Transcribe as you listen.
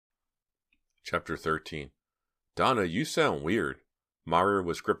Chapter 13. Donna, you sound weird. Myra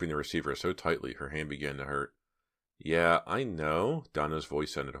was gripping the receiver so tightly her hand began to hurt. Yeah, I know. Donna's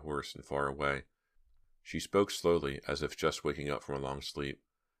voice sounded hoarse and far away. She spoke slowly, as if just waking up from a long sleep.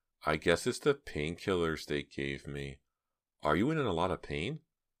 I guess it's the painkillers they gave me. Are you in a lot of pain?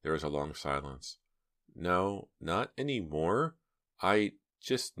 There was a long silence. No, not anymore. I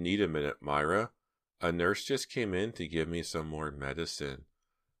just need a minute, Myra. A nurse just came in to give me some more medicine.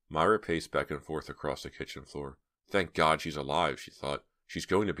 Myra paced back and forth across the kitchen floor. Thank God she's alive, she thought. She's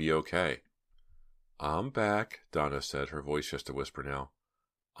going to be okay. I'm back, Donna said, her voice just a whisper now.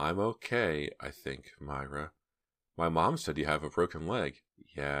 I'm okay, I think, Myra. My mom said you have a broken leg.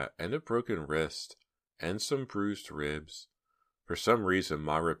 Yeah, and a broken wrist. And some bruised ribs. For some reason,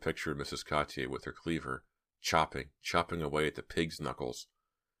 Myra pictured Mrs. Cotier with her cleaver, chopping away at the pig's knuckles.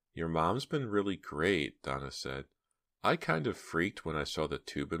 Your mom's been really great, Donna said. I kind of freaked when I saw the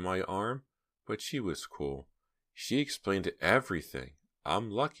tube in my arm, but she was cool. She explained everything.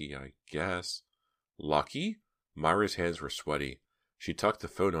 I'm lucky, I guess. Lucky? Myra's hands were sweaty. She tucked the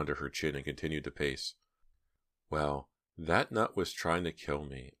phone under her chin and continued to pace. Well, that nut was trying to kill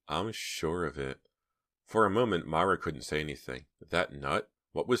me. I'm sure of it. For a moment, Myra couldn't say anything. That nut?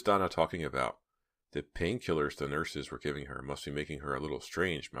 What was Donna talking about? The painkillers the nurses were giving her must be making her a little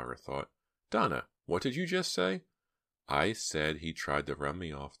strange, Myra thought. Donna, what did you just say? I said he tried to run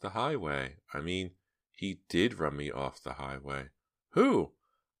me off the highway. He did run me off the highway. Who?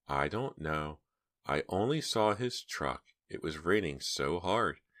 I don't know. I only saw his truck. It was raining so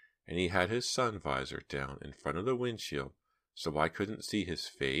hard, and he had his sun visor down in front of the windshield, so I couldn't see his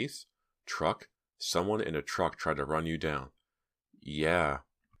face. Truck? Someone in a truck tried to run you down. Yeah.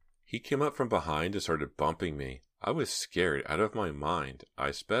 He came up from behind and started bumping me. I was scared out of my mind.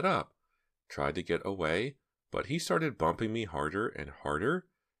 I sped up, tried to get away, but he started bumping me harder and harder.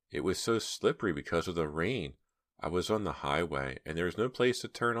 It was so slippery because of the rain. I was on the highway, and there was no place to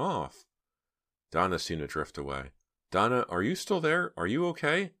turn off. Donna seemed to drift away. Donna, are you still there? Are you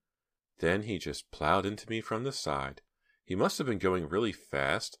okay? Then he just plowed into me from the side. He must have been going really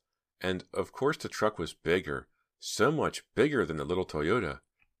fast, and of course the truck was bigger, so much bigger than the little Toyota.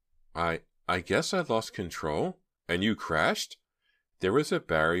 I guess I lost control. And you crashed? There was a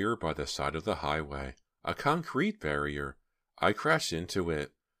barrier by the side of the highway, a concrete barrier. I crashed into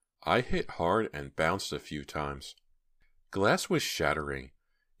it. I hit hard and bounced a few times. Glass was shattering.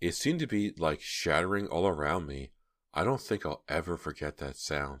 It seemed to be like shattering all around me. I don't think I'll ever forget that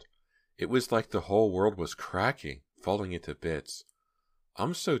sound. It was like the whole world was cracking, falling into bits.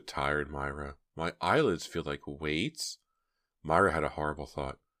 I'm so tired, Myra. My eyelids feel like weights. Myra had a horrible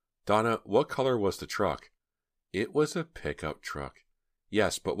thought. Donna, what color was the truck? It was a pickup truck.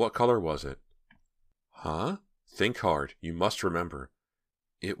 Yes, but what color was it? Huh? Think hard. You must remember.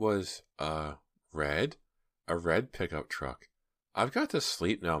 It was, red? A red pickup truck. I've got to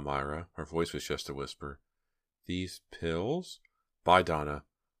sleep now, Myra. Her voice was just a whisper. These pills? Bye, Donna.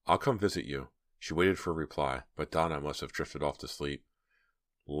 I'll come visit you. She waited for a reply, but Donna must have drifted off to sleep.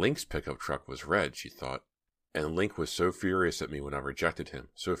 Link's pickup truck was red, she thought. And Link was so furious at me when I rejected him,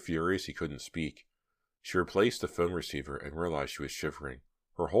 so furious he couldn't speak. She replaced the phone receiver and realized she was shivering.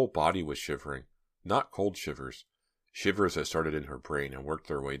 Her whole body was shivering. Not cold shivers. Shivers that started in her brain and worked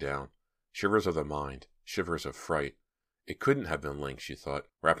their way down. Shivers of the mind. Shivers of fright. It couldn't have been Link, she thought,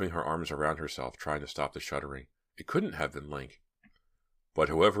 wrapping her arms around herself, trying to stop the shuddering. It couldn't have been Link. But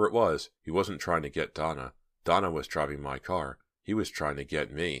whoever it was, he wasn't trying to get Donna. Donna was driving my car. He was trying to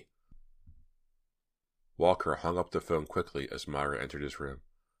get me. Walker hung up the phone quickly as Myra entered his room.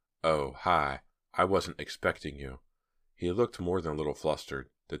 Oh, hi. I wasn't expecting you. He looked more than a little flustered.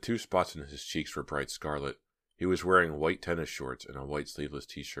 The 2 spots in his cheeks were bright scarlet. He was wearing white tennis shorts and a white sleeveless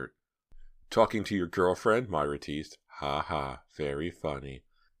t-shirt. Talking to your girlfriend? Myra teased. Ha ha, very funny.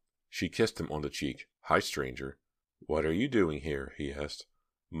 She kissed him on the cheek. Hi, stranger. What are you doing here? He asked.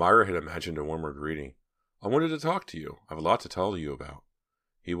 Myra had imagined a warmer greeting. I wanted to talk to you. I have a lot to tell you about.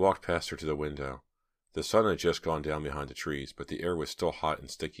 He walked past her to the window. The sun had just gone down behind the trees, but the air was still hot and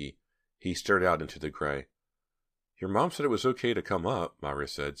sticky. He stared out into the gray. Your mom said it was okay to come up, Myra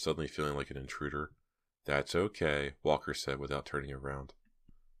said, suddenly feeling like an intruder. That's okay, Walker said without turning around.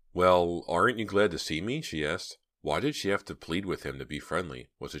 Well, aren't you glad to see me? She asked. Why did she have to plead with him to be friendly?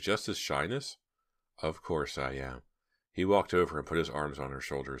 Was it just his shyness? Of course I am. He walked over and put his arms on her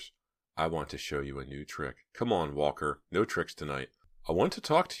shoulders. I want to show you a new trick. Come on, Walker. No tricks tonight. I want to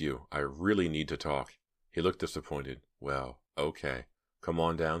talk to you. I really need to talk. He looked disappointed. Well, okay. Come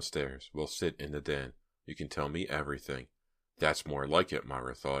on downstairs. We'll sit in the den. You can tell me everything. That's more like it,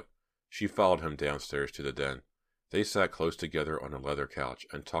 Myra thought. She followed him downstairs to the den. They sat close together on a leather couch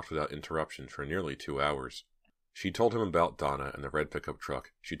and talked without interruption for nearly 2 hours. She told him about Donna and the red pickup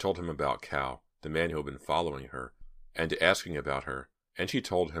truck. She told him about Cal, the man who had been following her, and asking about her, and she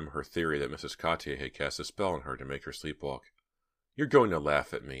told him her theory that Mrs. Cotier had cast a spell on her to make her sleepwalk. "You're going to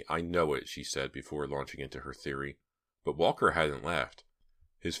laugh at me, I know it," she said before launching into her theory. But Walker hadn't laughed.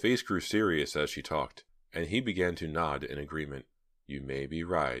 His face grew serious as she talked, and he began to nod in agreement. "You may be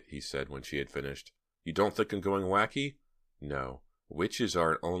right," he said when she had finished. "You don't think I'm going wacky?" "No. Witches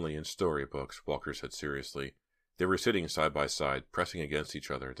aren't only in storybooks," Walker said seriously. They were sitting side by side, pressing against each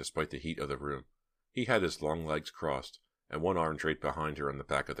other despite the heat of the room. He had his long legs crossed, and one arm draped behind her on the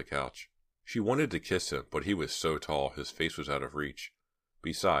back of the couch. She wanted to kiss him, but he was so tall his face was out of reach.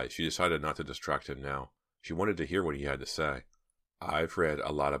 Besides, she decided not to distract him now. She wanted to hear what he had to say. "I've read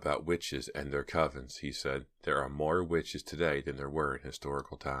a lot about witches and their covens," he said. "There are more witches today than there were in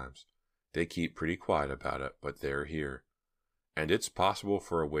historical times. They keep pretty quiet about it, but they're here." "And it's possible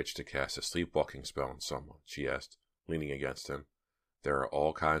for a witch to cast a sleepwalking spell on someone?" she asked, leaning against him. "There are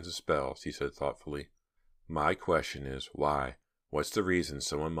all kinds of spells," he said thoughtfully. "My question is, why? What's the reason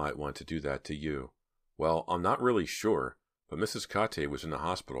someone might want to do that to you?" "Well, I'm not really sure, but Mrs. Cotier was in the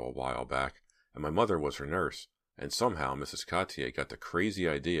hospital a while back, and my mother was her nurse, and somehow Mrs. Cotier got the crazy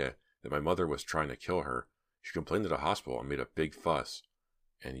idea that my mother was trying to kill her. She complained to the hospital and made a big fuss."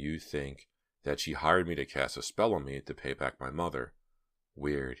 "And you think that she hired me to cast a spell on me to pay back my mother?"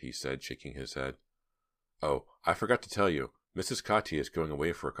 "Weird," he said, shaking his head. "Oh, I forgot to tell you, Mrs. Cotier is going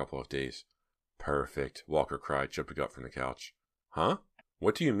away for a couple of days." "Perfect," Walker cried, jumping up from the couch. "Huh?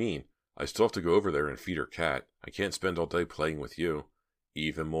 What do you mean? I still have to go over there and feed her cat. I can't spend all day playing with you."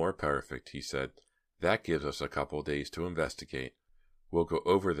 "Even more perfect," he said. "That gives us a couple of days to investigate. We'll go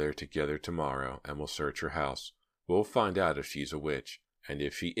over there together tomorrow, and we'll search her house. We'll find out if she's a witch, and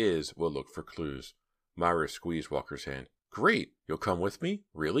if she is, we'll look for clues." Myra squeezed Walker's hand. "Great! You'll come with me?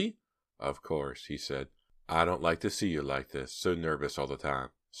 Really?" "Of course," he said. "I don't like to see you like this, so nervous all the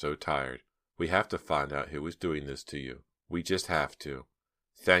time, so tired. We have to find out who is doing this to you. We just have to."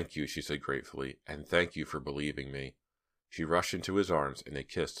 "Thank you," she said gratefully, "and thank you for believing me." She rushed into his arms, and they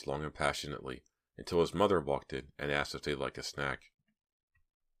kissed long and passionately, until his mother walked in and asked if they'd like a snack.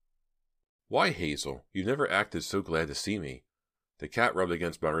 "Why, Hazel, you never acted so glad to see me." The cat rubbed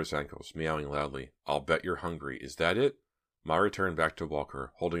against Myra's ankles, meowing loudly. "I'll bet you're hungry. Is that it?" Myra turned back to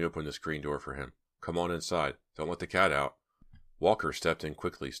Walker, holding open the screen door for him. "Come on inside. Don't let the cat out." Walker stepped in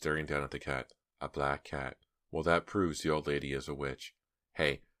quickly, staring down at the cat. "A black cat. Well, that proves the old lady is a witch."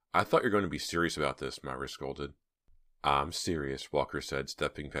 "Hey, I thought you were going to be serious about this," Myra scolded. "I'm serious," Walker said,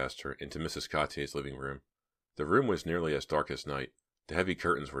 stepping past her into Mrs. Cotier's living room. The room was nearly as dark as night. The heavy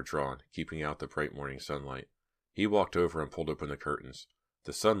curtains were drawn, keeping out the bright morning sunlight. He walked over and pulled open the curtains.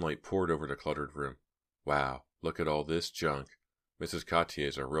 The sunlight poured over the cluttered room. "Wow, look at all this junk." "Mrs. Cotier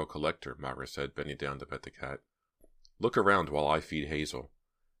is a real collector," Myra said, bending down to pet the cat. "Look around while I feed Hazel."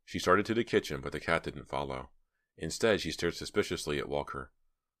 She started to the kitchen, but the cat didn't follow. Instead, she stared suspiciously at Walker.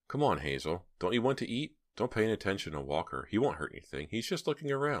 "Come on, Hazel. Don't you want to eat? Don't pay any attention to Walker. He won't hurt anything. He's just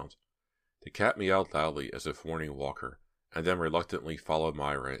looking around." The cat meowed loudly as if warning Walker, and then reluctantly followed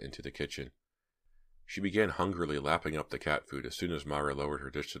Myra into the kitchen. She began hungrily lapping up the cat food as soon as Myra lowered her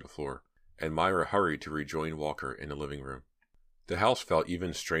dish to the floor, and Myra hurried to rejoin Walker in the living room. The house felt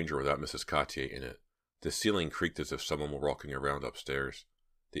even stranger without Mrs. Cotier in it. The ceiling creaked as if someone were walking around upstairs.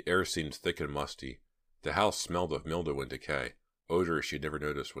 The air seemed thick and musty. The house smelled of mildew and decay, odors she had never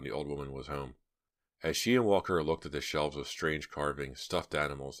noticed when the old woman was home. As she and Walker looked at the shelves of strange carvings, stuffed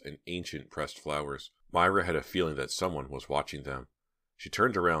animals, and ancient pressed flowers, Myra had a feeling that someone was watching them. She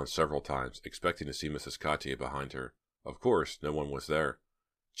turned around several times, expecting to see Mrs. Cotier behind her. Of course, no one was there.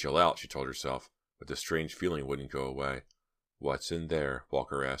 Chill out, she told herself, but the strange feeling wouldn't go away. "What's in there?"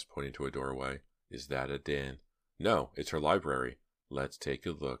 Walker asked, pointing to a doorway. "Is that a den?" "No, it's her library." "Let's take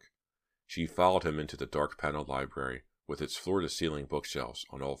a look." She followed him into the dark paneled library, with its floor-to-ceiling bookshelves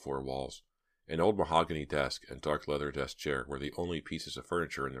on all four walls. An old mahogany desk and dark leather desk chair were the only pieces of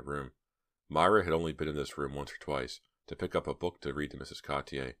furniture in the room. Myra had only been in this room once or twice, to pick up a book to read to Mrs.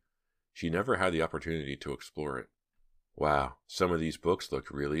 Cotier. She never had the opportunity to explore it. "Wow, some of these books look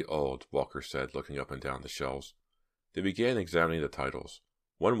really old," Walker said, looking up and down the shelves. They began examining the titles.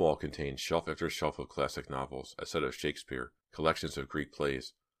 One wall contained shelf after shelf of classic novels, a set of Shakespeare, collections of Greek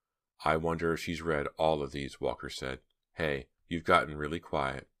plays. "I wonder if she's read all of these," Walker said. "Hey, you've gotten really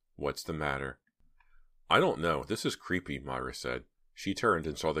quiet. What's the matter?" "I don't know. This is creepy," Myra said. She turned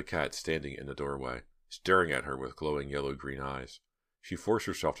and saw the cat standing in the doorway, staring at her with glowing yellow-green eyes. She forced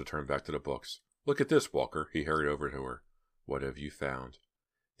herself to turn back to the books. "Look at this, Walker." He hurried over to her. "What have you found?"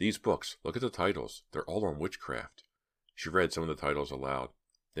 These books, look at the titles. They're all on witchcraft. She read some of the titles aloud.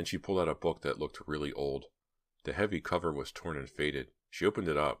 Then she pulled out a book that looked really old. The heavy cover was torn and faded. She opened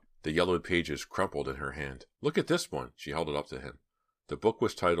it up. The yellowed pages crumpled in her hand. Look at this one. She held it up to him. The book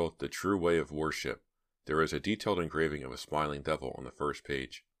was titled The True Way of Worship. There was a detailed engraving of a smiling devil on the first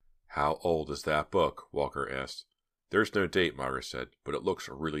page. How old is that book? Walker asked. There's no date, Myra said, but it looks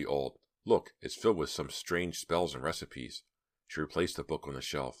really old. Look, it's filled with some strange spells and recipes. She replaced the book on the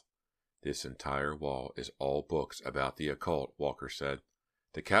shelf. This entire wall is all books about the occult, Walker said.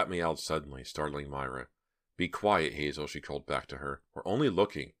 The cat meowed suddenly, startling Myra. Be quiet, Hazel, she called back to her. We're only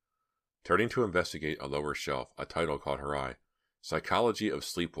looking. Turning to investigate a lower shelf, a title caught her eye. Psychology of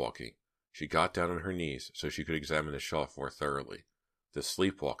Sleepwalking. She got down on her knees so she could examine the shelf more thoroughly. The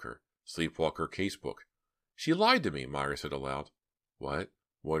Sleepwalker. Sleepwalker casebook. She lied to me, Myra said aloud. What?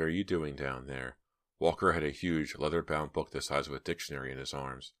 What are you doing down there? Walker had a huge, leather-bound book the size of a dictionary in his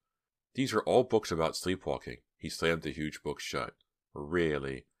arms. These are all books about sleepwalking. He slammed the huge book shut.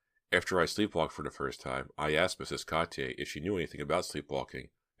 Really? After I sleepwalked for the first time, I asked Mrs. Cotier if she knew anything about sleepwalking,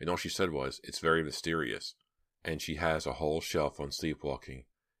 and all she said was, it's very mysterious. And she has a whole shelf on sleepwalking.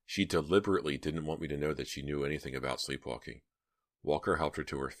 She deliberately didn't want me to know that she knew anything about sleepwalking. Walker helped her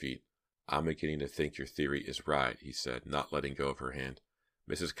to her feet. I'm beginning to think your theory is right, he said, not letting go of her hand.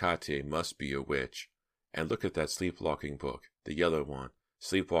 Mrs. Cotier must be a witch. And look at that sleepwalking book, the yellow one,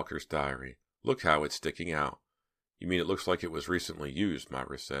 Sleepwalker's Diary. Look how it's sticking out. You mean it looks like it was recently used,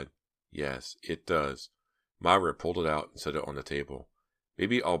 Myra said. Yes, it does. Myra pulled it out and set it on the table.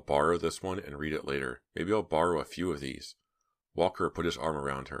 Maybe I'll borrow this one and read it later. Maybe I'll borrow a few of these. Walker put his arm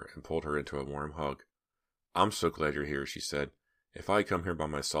around her and pulled her into a warm hug. I'm so glad you're here, she said. If I had come here by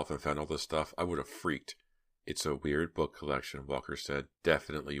myself and found all this stuff, I would have freaked. It's a weird book collection, Walker said.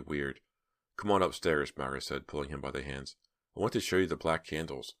 Definitely weird. Come on upstairs, Myra said, pulling him by the hands. I want to show you the black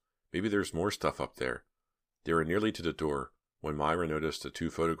candles. Maybe there's more stuff up there. They were nearly to the door when Myra noticed the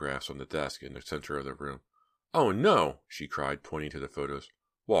 2 photographs on the desk in the center of the room. Oh no, she cried, pointing to the photos.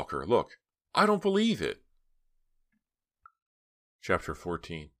 Walker, look. I don't believe it. Chapter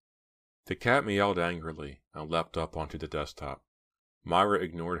 14. The cat meowed angrily and leapt up onto the desktop. Myra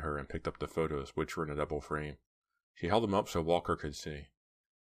ignored her and picked up the photos, which were in a double frame. She held them up so Walker could see.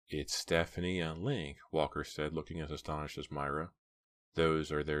 It's Stephanie and Link, Walker said, looking as astonished as Myra.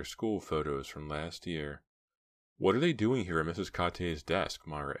 Those are their school photos from last year. What are they doing here at Mrs. Cotier's desk?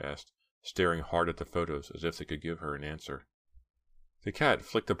 Myra asked, staring hard at the photos as if they could give her an answer. The cat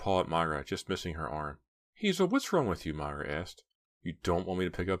flicked a paw at Myra, just missing her arm. Hazel, what's wrong with you? Myra asked. You don't want me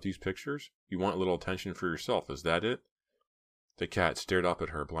to pick up these pictures? You want a little attention for yourself, is that it? The cat stared up at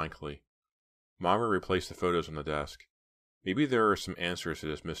her blankly. Myra replaced the photos on the desk. Maybe there are some answers to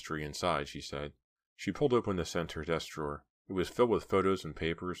this mystery inside, she said. She pulled open the center desk drawer. It was filled with photos and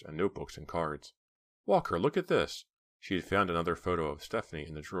papers and notebooks and cards. Walker, look at this. She had found another photo of Stephanie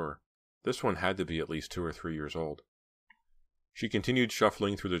in the drawer. This one had to be at least 2 or 3 years old. She continued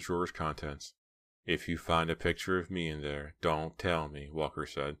shuffling through the drawer's contents. If you find a picture of me in there, don't tell me, Walker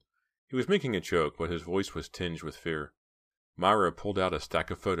said. He was making a joke, but his voice was tinged with fear. Myra pulled out a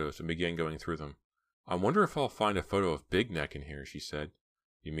stack of photos and began going through them. I wonder if I'll find a photo of Big Neck in here, she said.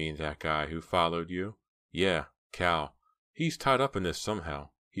 You mean that guy who followed you? Yeah, Cal. He's tied up in this somehow.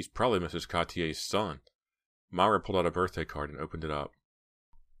 He's probably Mrs. Cotier's son. Myra pulled out a birthday card and opened it up.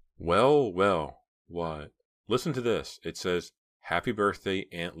 Well, well, what? Listen to this. It says, Happy birthday,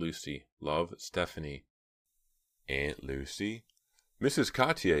 Aunt Lucy. Love, Stephanie. Aunt Lucy? Mrs.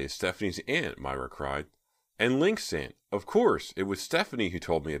 Cotier is Stephanie's aunt, Myra cried. And Link's aunt. Of course, it was Stephanie who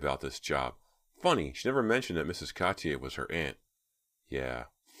told me about this job. Funny, she never mentioned that Mrs. Cotier was her aunt. Yeah,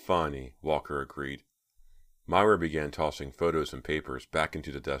 funny, Walker agreed. Myra began tossing photos and papers back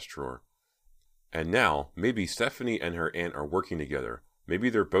into the desk drawer. And now, maybe Stephanie and her aunt are working together. Maybe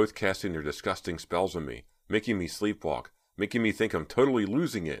they're both casting their disgusting spells on me, making me sleepwalk, making me think I'm totally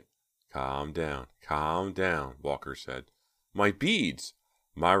losing it. Calm down, Walker said. My beads!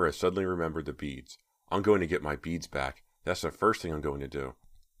 Myra suddenly remembered the beads. I'm going to get my beads back. That's the first thing I'm going to do.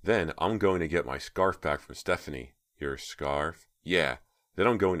 Then I'm going to get my scarf back from Stephanie. Your scarf? Yeah. Then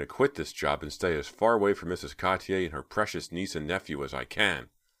I'm going to quit this job and stay as far away from Mrs. Cotier and her precious niece and nephew as I can.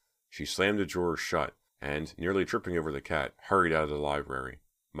 She slammed the drawer shut and, nearly tripping over the cat, hurried out of the library.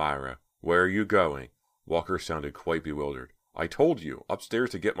 Myra, where are you going? Walker sounded quite bewildered. I told you, upstairs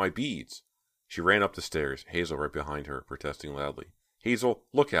to get my beads. She ran up the stairs, Hazel right behind her, protesting loudly. Hazel,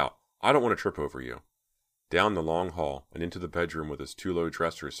 look out. I don't want to trip over you. Down the long hall and into the bedroom with its 2 low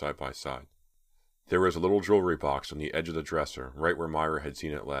dressers side by side. There was a little jewelry box on the edge of the dresser, right where Myra had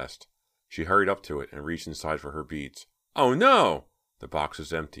seen it last. She hurried up to it and reached inside for her beads. Oh no! The box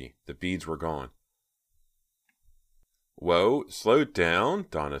was empty. The beads were gone. Whoa, slow down,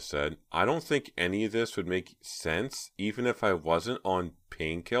 Donna said. I don't think any of this would make sense, even if I wasn't on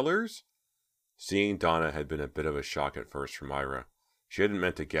painkillers. Seeing Donna had been a bit of a shock at first for Myra. She hadn't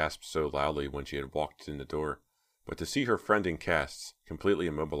meant to gasp so loudly when she had walked in the door, but to see her friend in casts, completely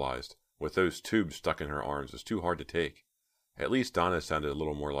immobilized, with those tubes stuck in her arms, was too hard to take. At least Donna sounded a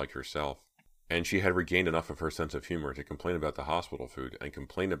little more like herself, and she had regained enough of her sense of humor to complain about the hospital food and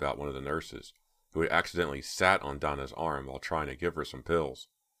complain about one of the nurses, who had accidentally sat on Donna's arm while trying to give her some pills.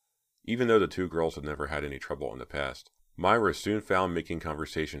 Even though the two girls had never had any trouble in the past, Myra soon found making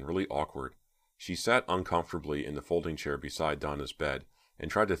conversation really awkward. She sat uncomfortably in the folding chair beside Donna's bed and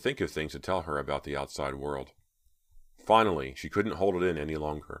tried to think of things to tell her about the outside world. Finally, she couldn't hold it in any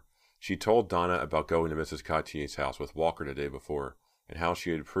longer. She told Donna about going to Mrs. Cottier's house with Walker the day before, and how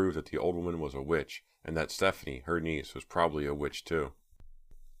she had proved that the old woman was a witch, and that Stephanie, her niece, was probably a witch too.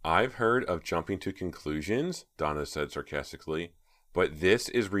 I've heard of jumping to conclusions, Donna said sarcastically, but this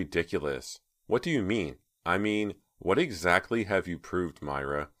is ridiculous. What do you mean? I mean, what exactly have you proved,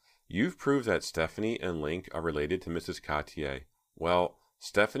 Myra? You've proved that Stephanie and Link are related to Mrs. Cottier. Well,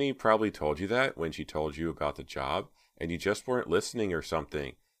 Stephanie probably told you that when she told you about the job, and you just weren't listening or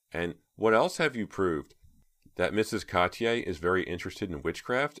something. And what else have you proved? That Mrs. Cottier is very interested in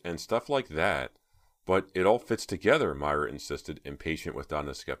witchcraft and stuff like that. But it all fits together, Myra insisted, impatient with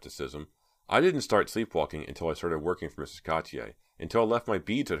Donna's skepticism. I didn't start sleepwalking until I started working for Mrs. Cottier, until I left my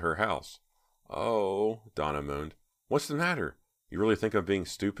beads at her house. Oh, Donna moaned. What's the matter? You really think I'm being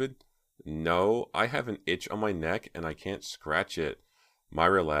stupid? No, I have an itch on my neck and I can't scratch it.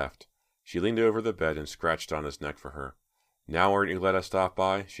 Myra laughed. She leaned over the bed and scratched Donna's neck for her. Now aren't you glad I stopped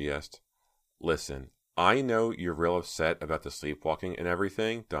by? She asked. Listen, I know you're real upset about the sleepwalking and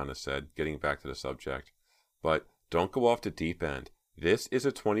everything, Donna said, getting back to the subject. But don't go off the deep end. This is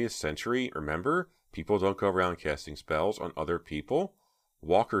the 20th century, remember? People don't go around casting spells on other people.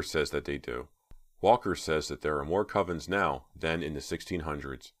 Walker says that they do. Walker says that there are more covens now than in the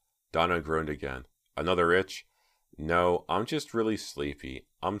 1600s. Donna groaned again. Another itch? No, I'm just really sleepy.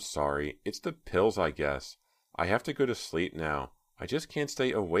 I'm sorry. It's the pills, I guess. I have to go to sleep now. I just can't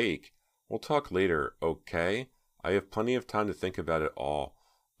stay awake. We'll talk later, okay? I have plenty of time to think about it all.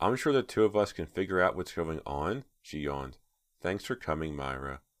 I'm sure the two of us can figure out what's going on, she yawned. Thanks for coming,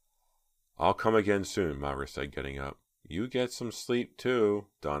 Myra. I'll come again soon, Myra said, getting up. You get some sleep, too,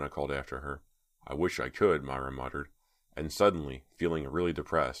 Donna called after her. I wish I could, Myra muttered. And suddenly, feeling really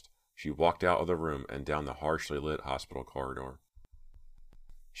depressed, she walked out of the room and down the harshly lit hospital corridor.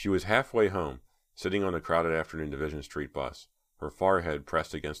 She was halfway home, sitting on the crowded afternoon Division Street bus, her forehead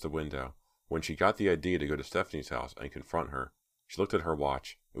pressed against the window, when she got the idea to go to Stephanie's house and confront her. She looked at her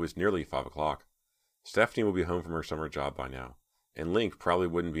watch. It was nearly 5 o'clock. Stephanie would be home from her summer job by now, and Link probably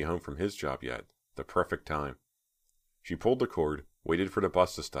wouldn't be home from his job yet. The perfect time. She pulled the cord, waited for the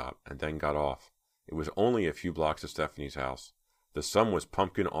bus to stop, and then got off. It was only a few blocks to Stephanie's house. The sun was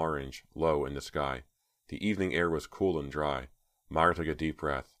pumpkin orange, low in the sky. The evening air was cool and dry. Myra took a deep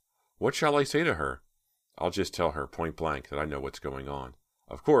breath. What shall I say to her? I'll just tell her point blank that I know what's going on.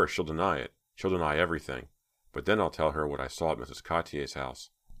 Of course, she'll deny it. She'll deny everything. But then I'll tell her what I saw at Mrs. Cottier's house.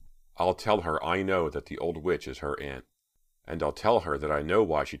 I'll tell her I know that the old witch is her aunt. And I'll tell her that I know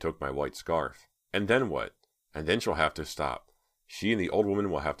why she took my white scarf. And then what? And then she'll have to stop. She and the old woman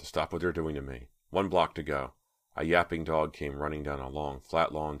will have to stop what they're doing to me. 1 block to go. A yapping dog came running down a long,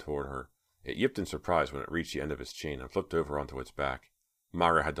 flat lawn toward her. It yipped in surprise when it reached the end of its chain and flipped over onto its back.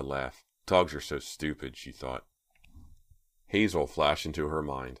 Myra had to laugh. Dogs are so stupid, she thought. Hazel flashed into her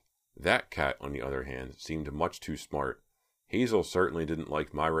mind. That cat, on the other hand, seemed much too smart. Hazel certainly didn't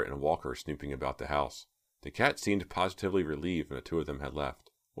like Myra and Walker snooping about the house. The cat seemed positively relieved when the two of them had left.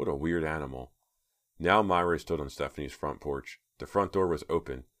 What a weird animal. Now Myra stood on Stephanie's front porch. The front door was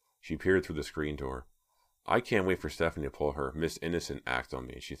open. She peered through the screen door. I can't wait for Stephanie to pull her Miss Innocent act on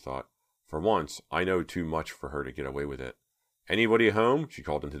me, she thought. For once, I know too much for her to get away with it. Anybody home? She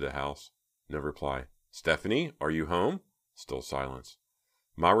called into the house. No reply. Stephanie, are you home? Still silence.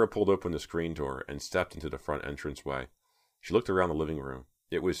 Myra pulled open the screen door and stepped into the front entranceway. She looked around the living room.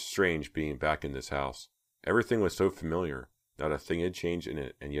 It was strange being back in this house. Everything was so familiar. Not a thing had changed in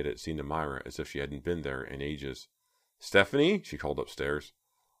it, and yet it seemed to Myra as if she hadn't been there in ages. Stephanie? She called upstairs.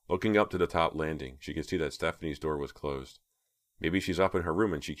 Looking up to the top landing, she could see that Stephanie's door was closed. Maybe she's up in her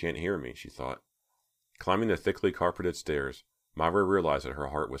room and she can't hear me, she thought. Climbing the thickly carpeted stairs, Myra realized that her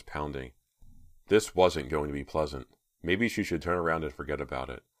heart was pounding. This wasn't going to be pleasant. Maybe she should turn around and forget about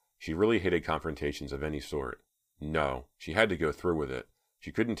it. She really hated confrontations of any sort. No, she had to go through with it.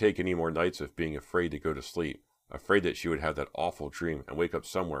 She couldn't take any more nights of being afraid to go to sleep, afraid that she would have that awful dream and wake up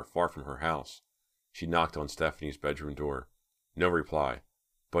somewhere far from her house. She knocked on Stephanie's bedroom door. No reply,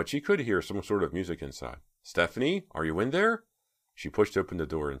 but she could hear some sort of music inside. "Stephanie, are you in there?" She pushed open the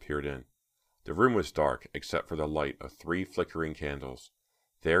door and peered in. The room was dark, except for the light of 3 flickering candles.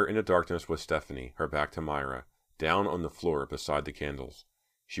 There in the darkness was Stephanie, her back to Myra, down on the floor beside the candles.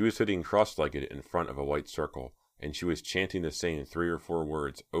 She was sitting cross-legged in front of a white circle, and she was chanting the same 3 or 4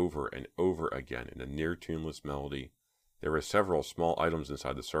 words over and over again in a near-tuneless melody. There were several small items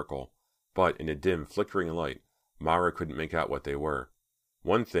inside the circle, but in the dim, flickering light, Myra couldn't make out what they were.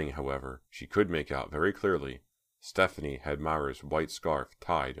 One thing, however, she could make out very clearly. Stephanie had Myra's white scarf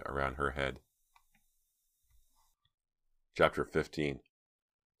tied around her head. Chapter 15.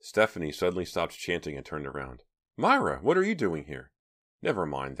 Stephanie suddenly stopped chanting and turned around. "Myra, what are you doing here?" "Never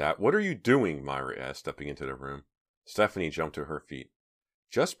mind that. What are you doing?" Myra asked, stepping into the room. Stephanie jumped to her feet.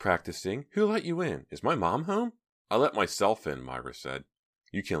 "Just practicing. Who let you in? Is my mom home?" "I let myself in," Myra said.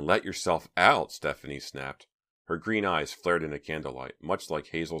 "You can let yourself out," Stephanie snapped. Her green eyes flared in the candlelight, much like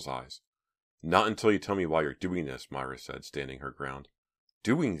Hazel's eyes. "Not until you tell me why you're doing this," Myra said, standing her ground.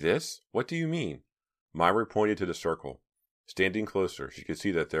 "Doing this? What do you mean?" Myra pointed to the circle. Standing closer, she could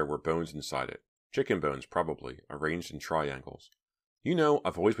see that there were bones inside it. Chicken bones, probably, arranged in triangles. "You know,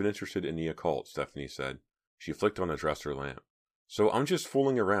 I've always been interested in the occult," Stephanie said. She flicked on a dresser lamp. "So I'm just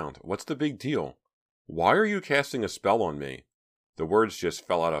fooling around. What's the big deal?" "Why are you casting a spell on me?" The words just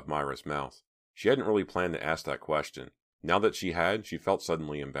fell out of Myra's mouth. She hadn't really planned to ask that question. Now that she had, she felt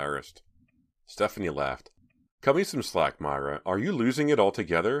suddenly embarrassed. Stephanie laughed. "Cut me some slack, Myra. Are you losing it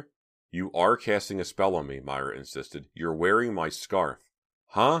altogether?" "You are casting a spell on me," Myra insisted. "You're wearing my scarf."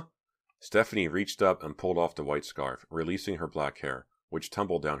 "Huh?" Stephanie reached up and pulled off the white scarf, releasing her black hair, which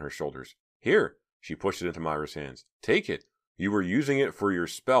tumbled down her shoulders. "Here!" She pushed it into Myra's hands. "Take it." "You were using it for your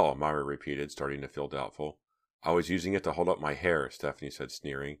spell," Myra repeated, starting to feel doubtful. "I was using it to hold up my hair," Stephanie said,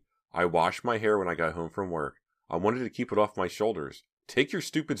 sneering. "I washed my hair when I got home from work. I wanted to keep it off my shoulders. Take your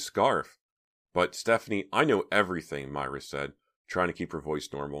stupid scarf." "But, Stephanie, I know everything," Myra said, trying to keep her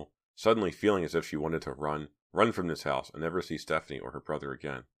voice normal, suddenly feeling as if she wanted to run from this house and never see Stephanie or her brother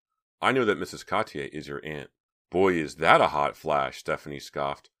again. "I know that Mrs. Cotier is your aunt." "Boy, is that a hot flash," Stephanie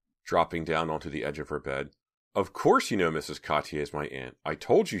scoffed, dropping down onto the edge of her bed. "Of course you know Mrs. Cotier is my aunt. I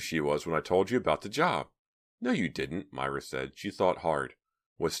told you she was when I told you about the job." "No, you didn't," Myra said. She thought hard.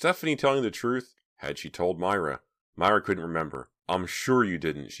 Was Stephanie telling the truth? Had she told Myra? Myra couldn't remember. "I'm sure you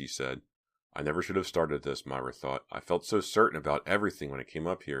didn't," she said. I never should have started this, Myra thought. I felt so certain about everything when I came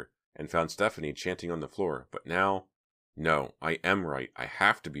up here and found Stephanie chanting on the floor. But now... No, I am right. I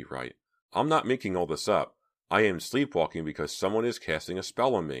have to be right. I'm not making all this up. I am sleepwalking because someone is casting a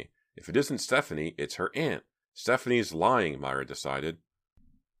spell on me. If it isn't Stephanie, it's her aunt. Stephanie's lying, Myra decided.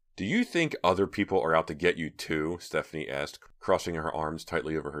 "Do you think other people are out to get you too?" Stephanie asked, crossing her arms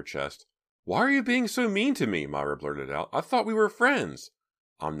tightly over her chest. "Why are you being so mean to me?" Myra blurted out. "I thought we were friends."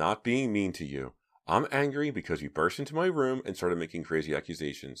 "I'm not being mean to you. I'm angry because you burst into my room and started making crazy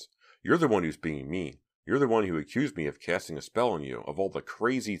accusations. You're the one who's being mean. You're the one who accused me of casting a spell on you, of all the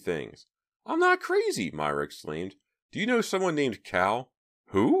crazy things." "I'm not crazy," Myra exclaimed. "Do you know someone named Cal?"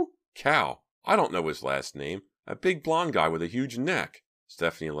 "Who?" "Cal. I don't know his last name. A big blonde guy with a huge neck."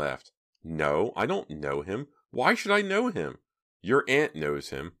 Stephanie laughed. "No, I don't know him. Why should I know him?" "Your aunt knows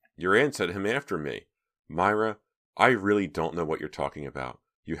him. Your aunt sent him after me." "Myra, I really don't know what you're talking about.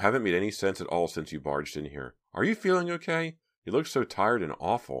 You haven't made any sense at all since you barged in here. Are you feeling okay? You look so tired and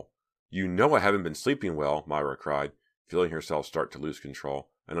awful." "You know I haven't been sleeping well," Myra cried, feeling herself start to lose control,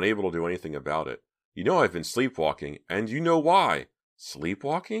 and unable to do anything about it. "You know I've been sleepwalking, and you know why."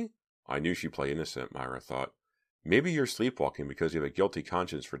 "Sleepwalking?" I knew she'd play innocent, Myra thought. "Maybe you're sleepwalking because you have a guilty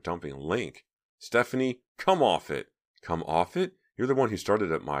conscience for dumping Link." "Stephanie, come off it." "Come off it? You're the one who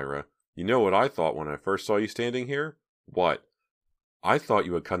started it, Myra. You know what I thought when I first saw you standing here?" "What?" "I thought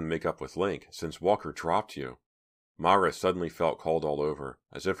you had come to make up with Link, since Walker dropped you." Myra suddenly felt cold all over,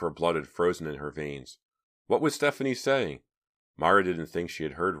 as if her blood had frozen in her veins. What was Stephanie saying? Myra didn't think she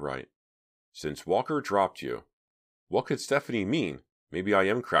had heard right. "Since Walker dropped you." What could Stephanie mean? Maybe I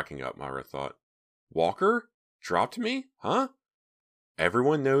am cracking up, Myra thought. "Walker? Dropped me? Huh?"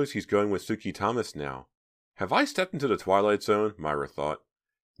 "Everyone knows he's going with Suki Thomas now." Have I stepped into the Twilight Zone? Myra thought.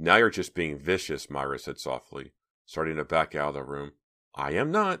 "Now you're just being vicious," Myra said softly, starting to back out of the room. "I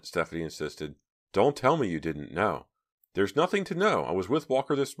am not," Stephanie insisted. "Don't tell me you didn't know." "There's nothing to know. I was with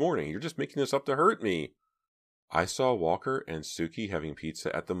Walker this morning. You're just making this up to hurt me." "I saw Walker and Suki having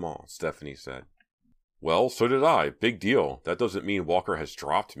pizza at the mall," Stephanie said. "Well, so did I. Big deal. That doesn't mean Walker has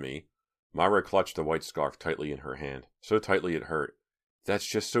dropped me." Myra clutched the white scarf tightly in her hand, so tightly it hurt. That's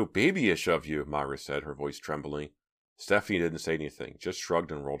just so babyish of you, Myra said, her voice trembling. Stephanie didn't say anything, just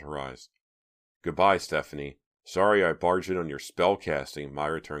shrugged and rolled her eyes. Goodbye, Stephanie. Sorry I barged in on your spell casting.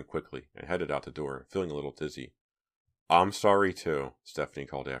 Myra turned quickly and headed out the door, feeling a little dizzy. I'm sorry, too, Stephanie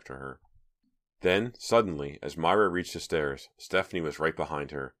called after her. Then, suddenly, as Myra reached the stairs, Stephanie was right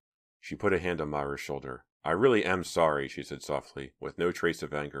behind her. She put a hand on Myra's shoulder. I really am sorry, she said softly, with no trace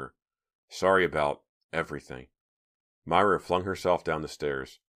of anger. Sorry about everything. Myra flung herself down the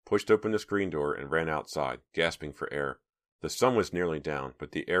stairs, pushed open the screen door, and ran outside, gasping for air. The sun was nearly down,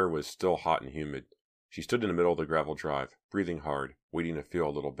 but the air was still hot and humid. She stood in the middle of the gravel drive, breathing hard, waiting to feel a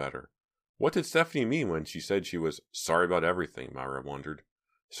little better. What did Stephanie mean when she said she was sorry about everything, Myra wondered.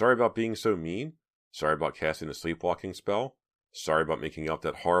 Sorry about being so mean? Sorry about casting the sleepwalking spell? Sorry about making up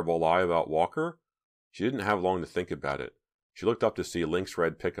that horrible lie about Walker? She didn't have long to think about it. She looked up to see Link's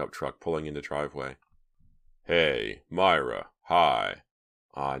red pickup truck pulling in the driveway. Hey, Myra, hi.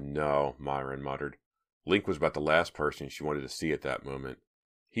 Ah, no, Myra muttered. Link was about the last person she wanted to see at that moment.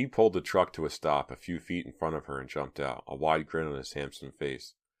 He pulled the truck to a stop a few feet in front of her and jumped out, a wide grin on his handsome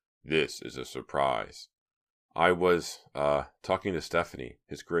face. This is a surprise. I was, talking to Stephanie.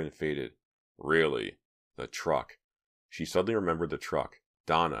 His grin faded. Really? The truck. She suddenly remembered the truck.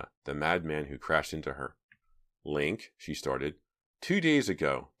 Donna, the madman who crashed into her. Link, she started. 2 days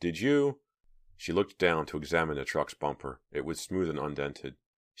ago, did you... She looked down to examine the truck's bumper. It was smooth and undented.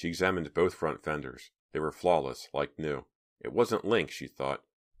 She examined both front fenders. They were flawless, like new. It wasn't Link, she thought.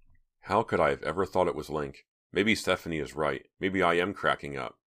 How could I have ever thought it was Link? Maybe Stephanie is right. Maybe I am cracking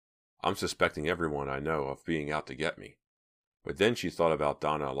up. I'm suspecting everyone I know of being out to get me. But then she thought about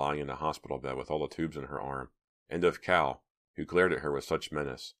Donna lying in the hospital bed with all the tubes in her arm, and of Cal, who glared at her with such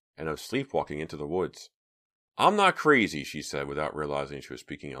menace, and of sleepwalking into the woods. I'm not crazy, she said without realizing she was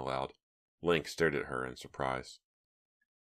speaking aloud. Link stared at her in surprise.